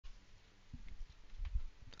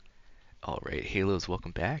Alright, Halos,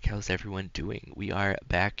 welcome back. How's everyone doing? We are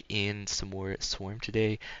back in some more Swarm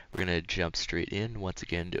today. We're gonna jump straight in, once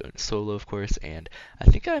again doing solo, of course, and I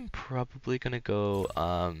think I'm probably gonna go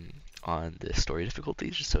on the story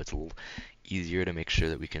difficulty, just so it's a little easier to make sure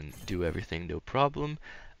that we can do everything no problem.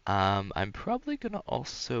 I'm probably gonna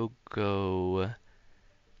also go,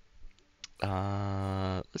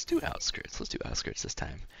 let's do Outskirts. Let's do Outskirts this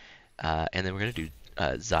time. And then we're going to do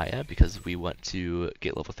Xayah because we want to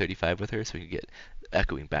get level 35 with her so we can get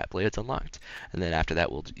Echoing Batblades unlocked. And then after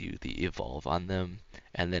that we'll do the Evolve on them.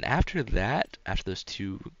 And then after that, after those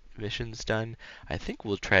two missions done, I think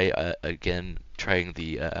we'll try again trying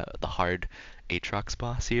the hard Aatrox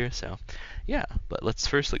boss here. So yeah, but let's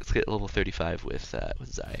get level 35 with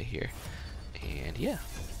Xayah here. And yeah,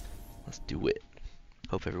 let's do it.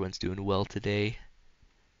 Hope everyone's doing well today.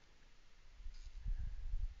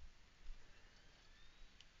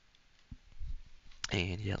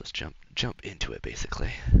 And yeah, let's jump into it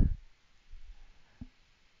basically.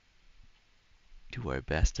 Do our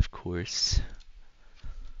best, of course.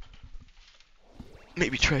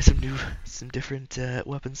 Maybe try some different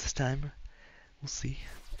weapons this time. We'll see.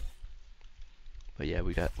 But yeah,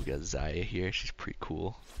 we got Xayah here. She's pretty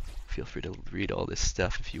cool. Feel free to read all this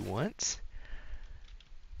stuff if you want.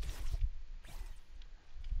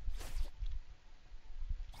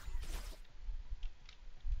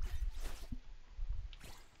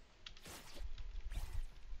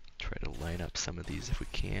 Try to line up some of these if we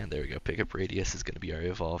can. There we go. Pickup radius is going to be our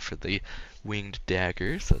evolve for the winged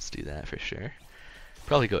daggers. Let's do that for sure.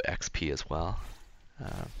 Probably go XP as well.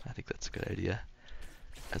 I think that's a good idea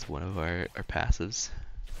as one of our passives.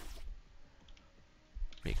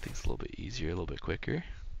 Make things a little bit easier, a little bit quicker.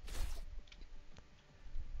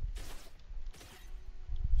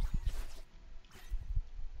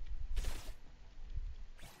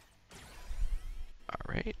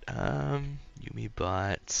 Alright, Yumi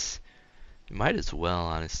bot. Might as well,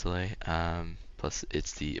 honestly. Plus,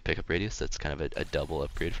 it's the pickup radius, that's kind of a double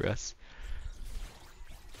upgrade for us.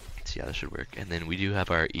 So yeah, that should work. And then we do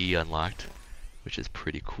have our E unlocked, which is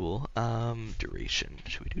pretty cool. Duration.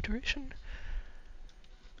 Should we do duration?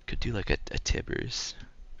 Could do like a Tibbers.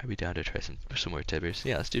 Are we down to try some more Tibbers?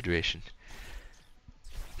 Yeah, let's do duration.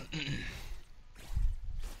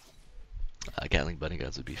 Gatling bunny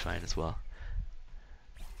guns would be fine as well.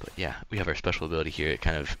 But yeah, we have our special ability here. It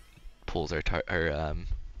kind of pulls all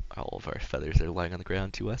of our feathers that are lying on the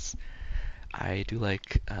ground to us. I do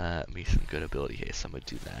like me some good ability haste, so I'm going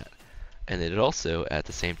to do that. And then it also, at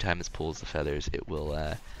the same time as pulls the feathers, it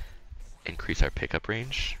will increase our pickup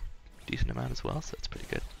range a decent amount as well, so that's pretty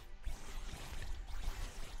good.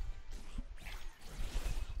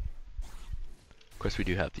 Of course, we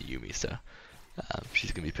do have the Yumi, so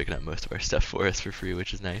she's going to be picking up most of our stuff for us for free,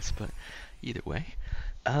 which is nice, but either way.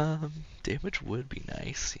 Damage would be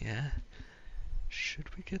nice, yeah.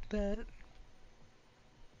 Should we get that?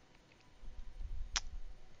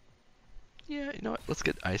 Yeah, you know what? Let's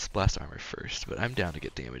get Ice Blast armor first, but I'm down to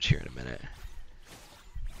get damage here in a minute.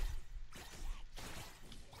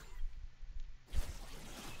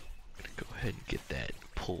 I'm gonna go ahead and get that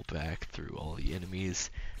pull back through all the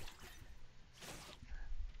enemies.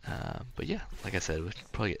 But yeah, like I said, we'll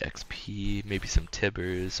probably get XP, maybe some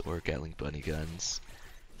Tibbers or Gatling bunny guns.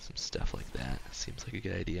 Some stuff like that. Seems like a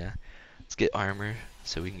good idea. Let's get armor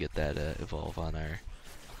so we can get that evolve on our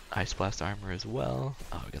Ice Blast armor as well.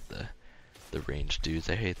 Oh, we got the ranged dudes.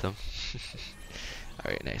 I hate them.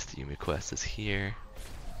 Alright, nice. The Yumi quest is here.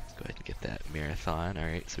 Let's go ahead and get that marathon.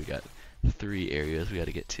 Alright, so we got 3 areas we got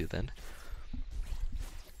to get to then.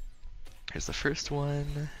 Here's the first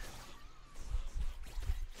one.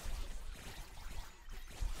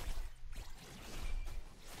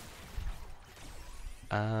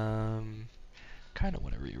 Kind of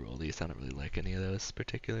want to reroll these. I don't really like any of those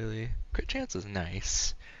particularly. Crit chance is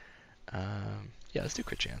nice. Yeah, let's do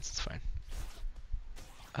crit chance. It's fine.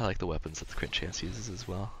 I like the weapons that the crit chance uses as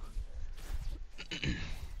well.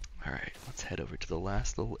 Alright, let's head over to the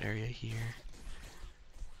last little area here.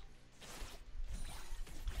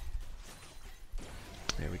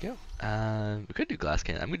 There we go. We could do glass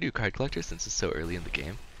cannon. I'm gonna do card collector since it's so early in the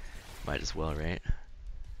game. Might as well, right?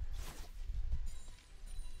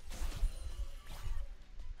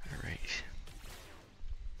 Alright.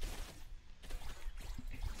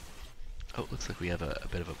 Oh, looks like we have a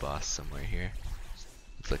bit of a boss somewhere here.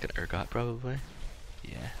 Looks like an Urgot probably.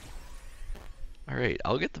 Yeah. Alright,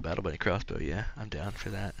 I'll get the Battle Bunny crossbow, yeah. I'm down for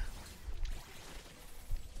that.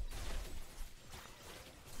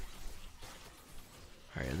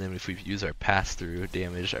 Alright, and then if we use our pass-through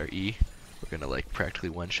damage, our E, we're gonna like practically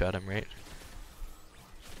one-shot him, right?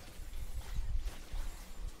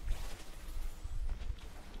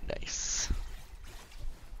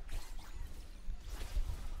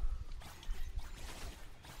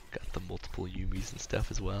 EVs and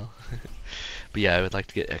stuff as well. But yeah, I would like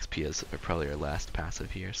to get XP as probably our last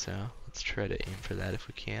passive here, so let's try to aim for that if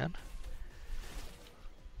we can.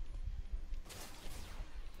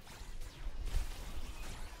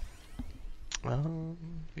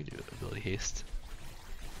 We do ability haste.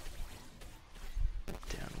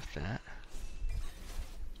 Down with that.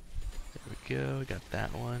 There we go, got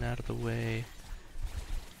that one out of the way.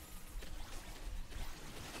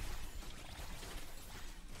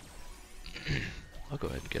 I'll go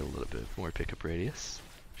ahead and get a little bit more pickup radius.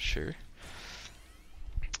 Sure.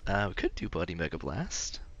 We could do Body Mega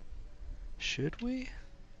Blast. Should we?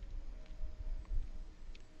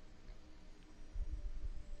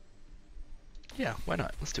 Yeah, why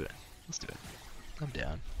not? Let's do it. Let's do it. I'm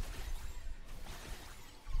down.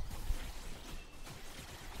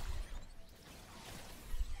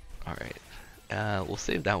 Alright. We'll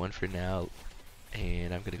save that one for now.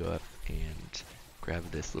 And I'm gonna go up and grab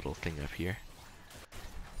this little thing up here.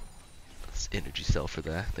 This energy cell for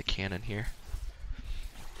the cannon here.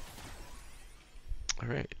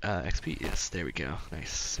 Alright, XP, yes, there we go.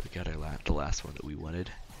 Nice. So we got our the last one that we wanted.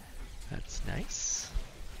 That's nice.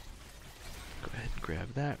 Go ahead and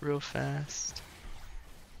grab that real fast.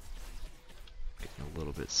 Getting a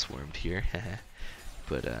little bit swarmed here,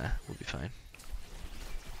 but we'll be fine.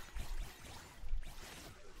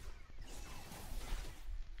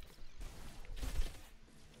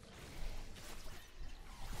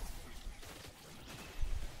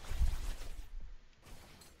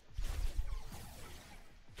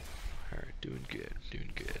 Alright, doing good,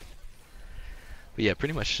 doing good. But yeah,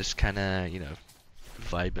 pretty much just kinda, you know,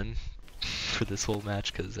 vibing for this whole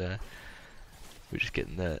match, because we're just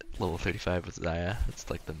getting that level 35 with Xayah. That's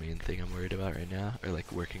like the main thing I'm worried about right now, or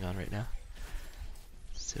like working on right now.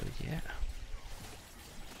 So yeah.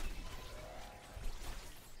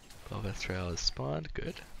 Velvet Trial is spawned,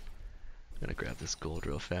 good. I'm gonna grab this gold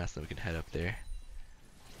real fast, then we can head up there.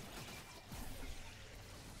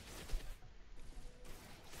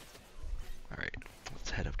 Alright,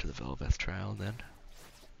 let's head up to the Velvet Trial then.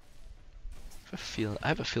 I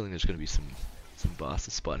have a feeling there's gonna be some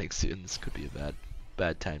bosses spawning soon. This could be a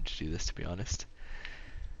bad time to do this, to be honest.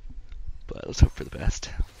 But let's hope for the best.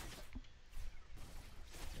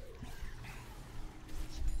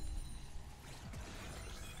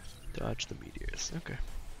 Dodge the meteors. Okay.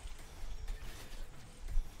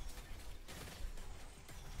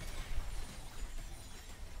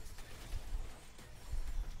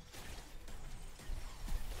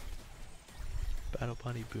 Battle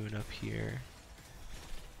Bunny Boon up here.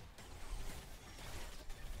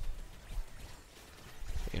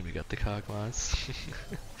 And we got the Kog'Maws.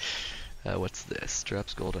 What's this?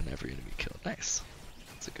 Drops gold on every enemy killed. Nice.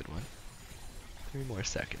 That's a good one. 3 more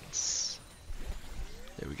seconds.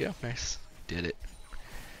 There we go. Nice. Did it.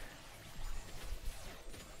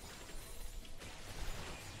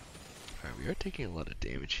 Alright, we are taking a lot of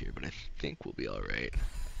damage here, but I think we'll be alright.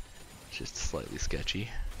 Just slightly sketchy.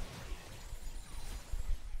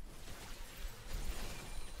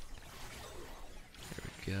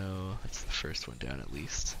 Go. That's the first one down at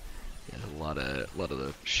least. Yeah, a lot of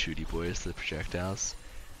the shooty boys, the projectiles.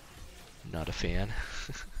 Not a fan.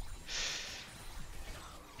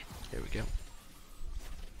 There we go.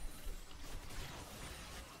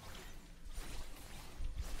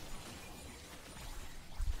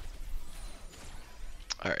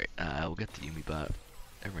 Alright, we'll get the Yumi-bot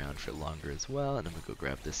around for longer as well, and I'm gonna go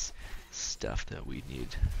grab this stuff that we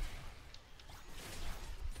need.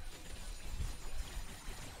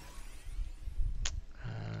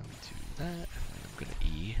 That, and I'm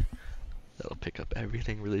gonna E. That'll pick up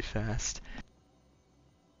everything really fast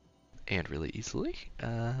and really easily.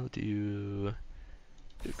 We'll do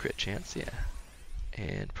crit chance, yeah,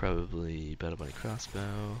 and probably Battle Bunny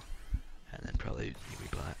crossbow, and then probably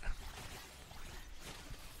Yumi bot.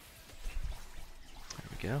 There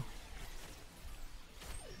we go.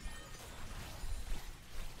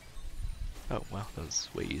 Oh wow, that was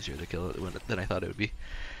way easier to kill it than I thought it would be.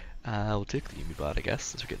 We'll take the Yumi bot, I guess,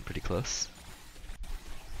 since we're getting pretty close.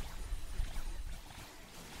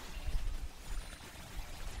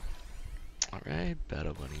 Alright,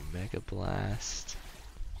 Battle Bunny Mega Blast.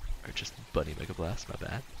 Or just Bunny Mega Blast, my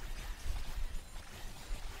bad.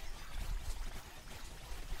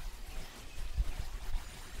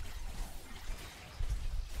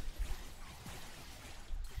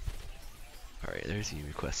 Alright, there's a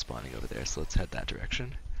Yumi quest spawning over there, so let's head that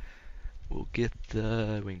direction. We'll get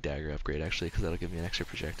the Winged Dagger upgrade actually, because that'll give me an extra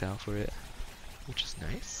projectile for it, which is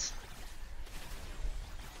nice.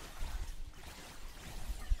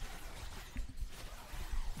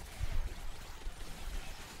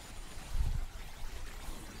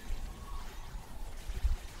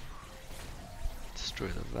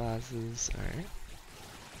 destroy the vases. Alright.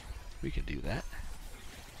 We can do that.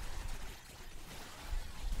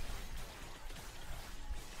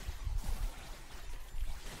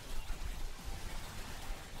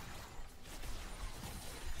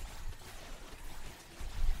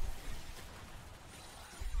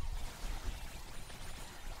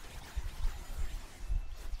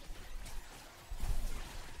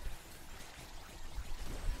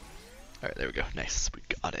 Alright, there we go. Nice. We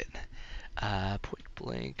got it. Point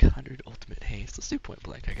blank, 100 ultimate haste. Let's do point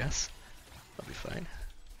blank, I guess. That'll be fine.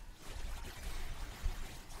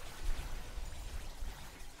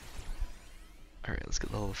 Alright, let's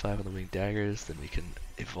get level 5 on the winged daggers, then we can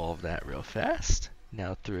evolve that real fast.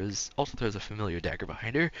 Now also throws a familiar dagger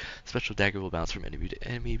behind her. Special dagger will bounce from enemy to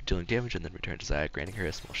enemy, dealing damage, and then return to Xayah, granting her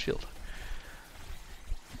a small shield.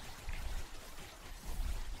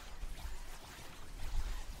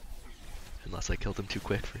 Unless I killed him too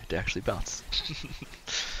quick for it to actually bounce.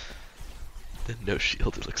 Then no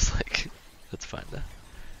shield, it looks like. That's fine though.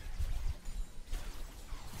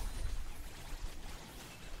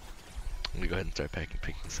 I'm gonna go ahead and start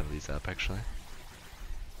picking some of these up actually.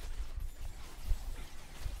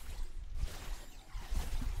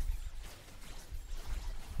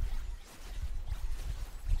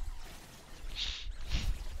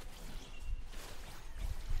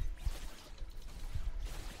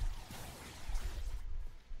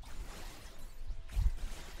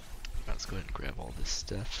 Let's go ahead and grab all this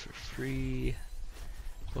stuff for free.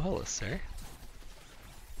 Well, hello, sir.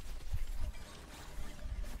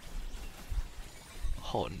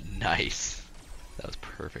 Oh, nice. That was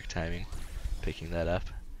perfect timing, picking that up.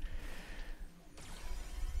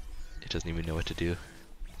 It doesn't even know what to do.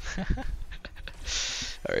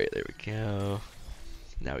 Alright, there we go.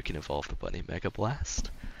 Now we can evolve the Bunny Mega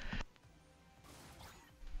Blast.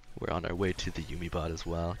 We're on our way to the Yumi bot as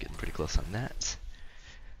well, getting pretty close on that.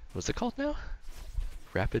 What's it called now?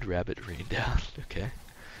 Rapid Rabbit Rain Down. Okay.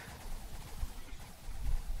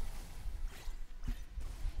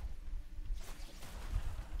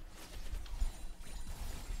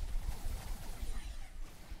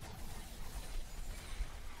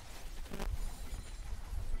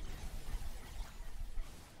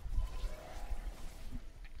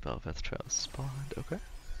 Velvet Trial spawned. Okay.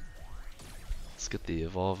 Let's get the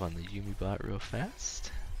evolve on the Yumi bot real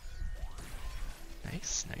fast.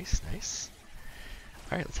 Nice, nice, nice.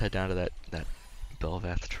 Alright, let's head down to that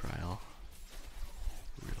Belvath trial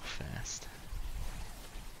real fast.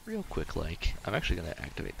 Real quick like. I'm actually gonna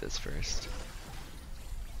activate this first.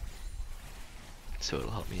 So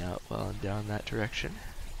it'll help me out while I'm down that direction.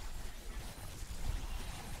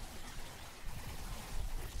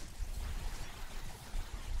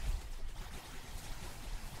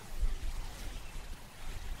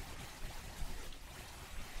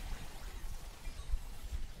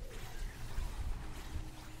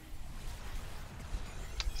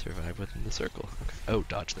 Survive within the circle. Okay. Oh,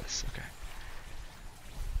 dodge this. Okay.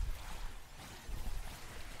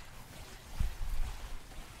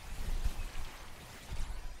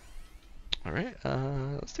 Alright,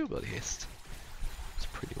 let's do a bloody haste. It's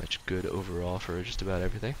pretty much good overall for just about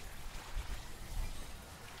everything.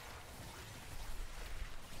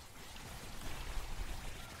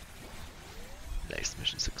 Nice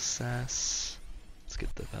mission success. Let's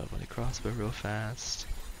get the Battle Bunny crossbow real fast.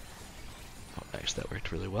 Oh, nice, that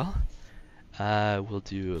worked really well. We'll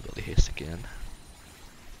do a bloody haste again.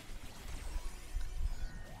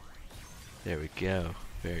 There we go.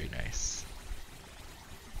 Very nice.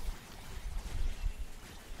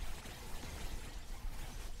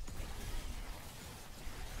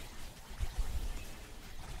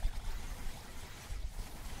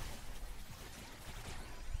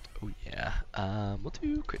 Oh yeah. We'll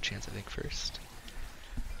do crit chance I think first.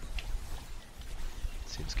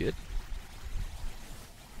 Seems good.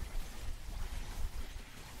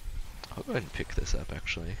 I'll go ahead and pick this up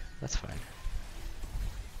actually. That's fine.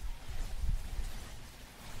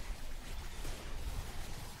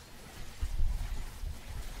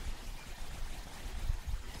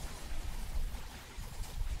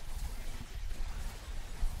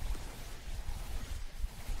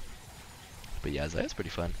 But yeah, Xayah's pretty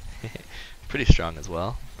fun. Pretty strong as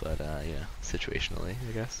well, but yeah, situationally,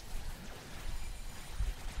 I guess.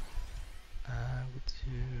 We'll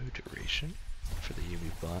do duration for the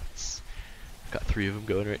Yumi bots. Got 3 of them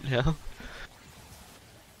going right now,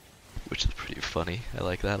 which is pretty funny. I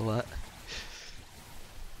like that a lot.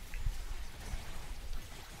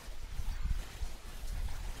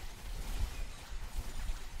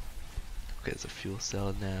 Okay, there's a fuel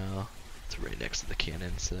cell now. It's right next to the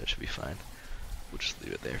cannon, so that should be fine. We'll just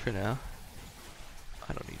leave it there for now.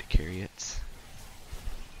 I don't need to carry it.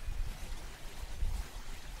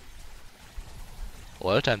 A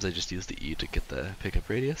lot of times I just use the E to get the pickup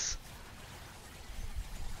radius.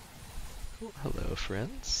 Oh, hello,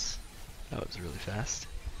 friends. That was really fast.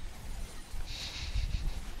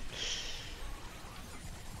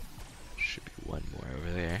 Should be one more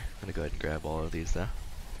over there. I'm gonna go ahead and grab all of these though.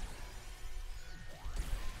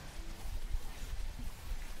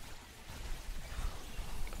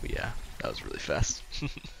 Oh, yeah, that was really fast.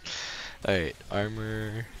 Alright,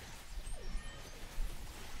 armor.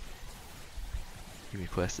 Enemy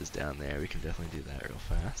quest is down there. We can definitely do that real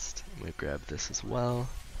fast. I'm gonna grab this as well.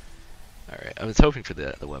 Alright, I was hoping for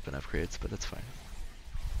the weapon upgrades, but that's fine.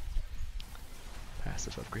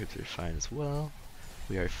 Passive upgrades are fine as well.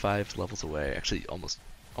 We are 5 levels away, actually almost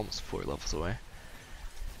 4 levels away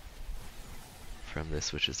from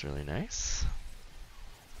this, which is really nice.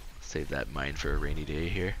 Save that mine for a rainy day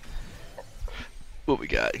here. What we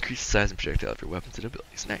got? Increase the size and projectile of your weapons and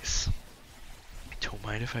abilities. Nice. Don't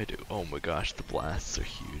mind if I do. Oh my gosh, the blasts are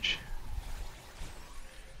huge.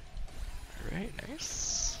 Alright,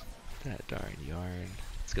 nice. That darn yarn.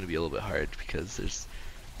 It's gonna be a little bit hard because there's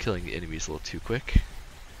killing the enemies a little too quick.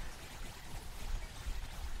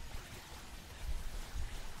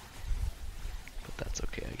 But that's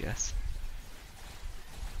okay, I guess.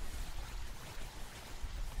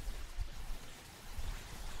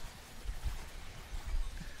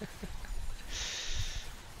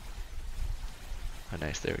 Oh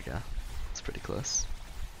nice, there we go. It's pretty close.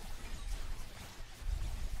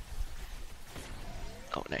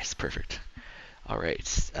 Oh nice, perfect. Alright,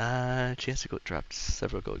 chance to go drop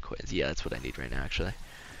several gold coins. Yeah, that's what I need right now actually.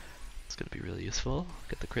 It's gonna be really useful.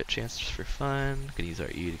 Get the crit chance just for fun. Gonna use our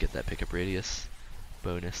E to get that pickup radius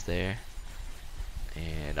bonus there.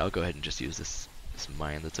 And I'll go ahead and just use this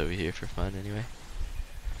mine that's over here for fun anyway.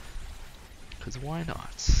 Cause why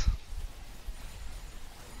not?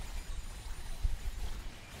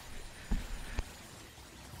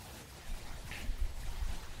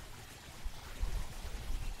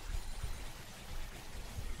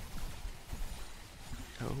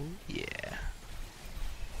 Oh yeah.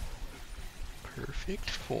 Perfect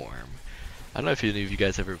form. I don't know if any of you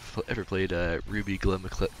guys ever played Ruby Grim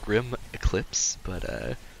Eclipse, but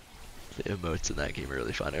the emotes in that game are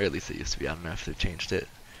really fun, or at least they used to be. I don't know if they've changed it.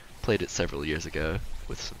 Played it several years ago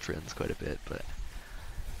with some friends quite a bit, but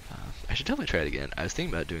I should definitely try it again. I was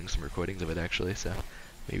thinking about doing some recordings of it actually, so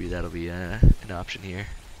maybe that'll be an option here.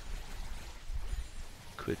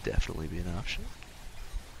 Could definitely be an option.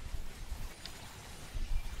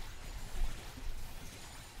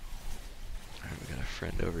 Alright, we got a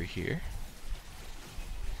friend over here.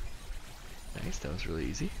 Nice, that was really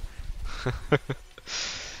easy.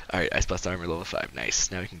 Alright, Ice Blast Armor level 5,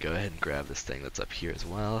 nice. Now we can go ahead and grab this thing that's up here as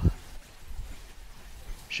well.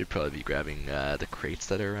 Should probably be grabbing the crates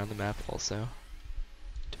that are around the map also,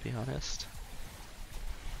 to be honest.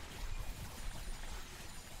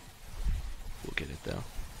 We'll get it though.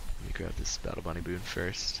 Let me grab this Battle Bunny boon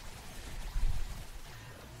first.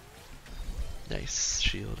 Nice,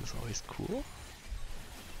 shield is always cool.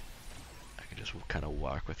 I can just kind of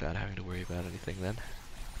walk without having to worry about anything then.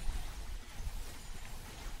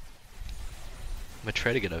 I'm gonna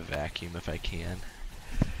try to get a vacuum if I can.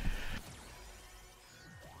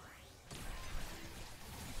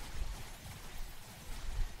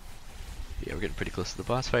 Yeah, we're getting pretty close to the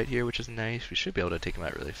boss fight here, which is nice. We should be able to take him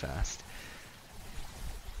out really fast.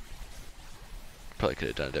 Probably could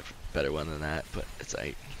have done a better one than that, but it's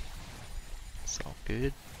alright. It's all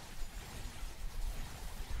good.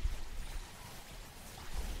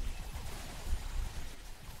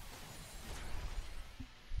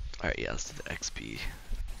 Alright, yeah, let's do the XP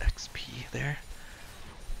there.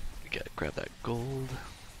 We gotta grab that gold.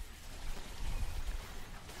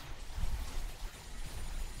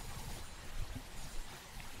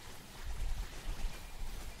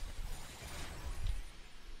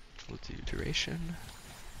 We'll do duration.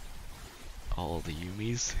 All the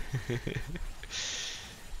Yumis.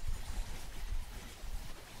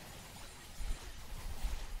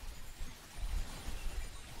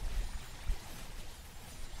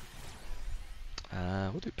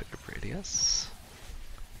 We'll do pickup radius.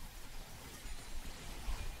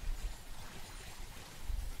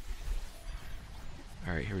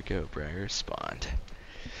 Alright, here we go. Briar spawned.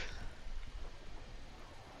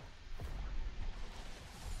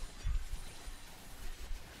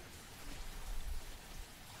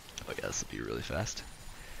 Oh yeah, this will be really fast.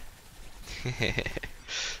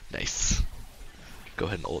 Nice. Go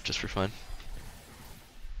ahead and ult just for fun.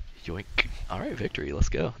 Yoink. Alright, victory, let's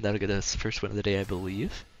go. That'll get us first win of the day, I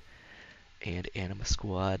believe. And Anima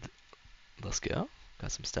Squad, let's go.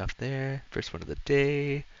 Got some stuff there. First one of the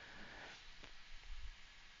day.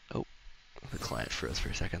 Oh, The client froze for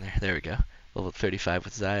a second there. There we go. Level 35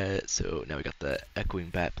 with Xayah, so now we got the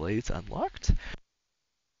Echoing Batblades unlocked,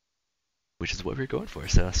 which is what we are going for,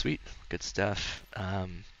 so sweet. Good stuff.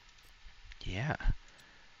 Yeah.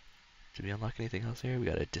 Did we unlock anything else here? We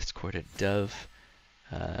got a Discordant Dove.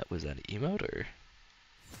 Was that an emote, or?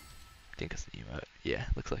 I think it's an emote. Yeah,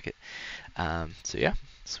 looks like it. So yeah,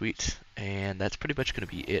 sweet. And that's pretty much going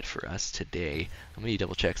to be it for us today. Let me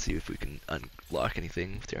double check, see if we can unlock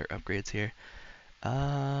anything with our upgrades here.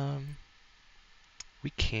 We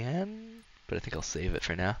can, but I think I'll save it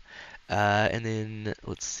for now. And then,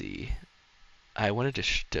 let's see. I wanted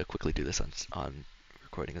to quickly do this on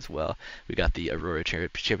recording as well. We got the Aurora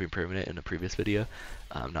Champion Permanent in a previous video,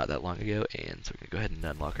 not that long ago, and so we're going to go ahead and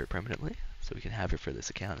unlock her permanently, so we can have her for this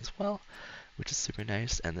account as well, which is super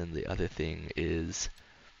nice. And then the other thing is,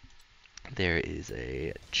 there is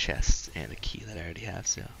a chest and a key that I already have,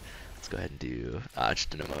 so let's go ahead and do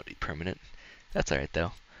just an emote permanent. That's alright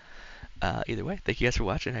though. Either way, thank you guys for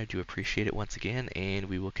watching. I do appreciate it once again, and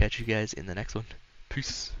we will catch you guys in the next one.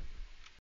 Peace.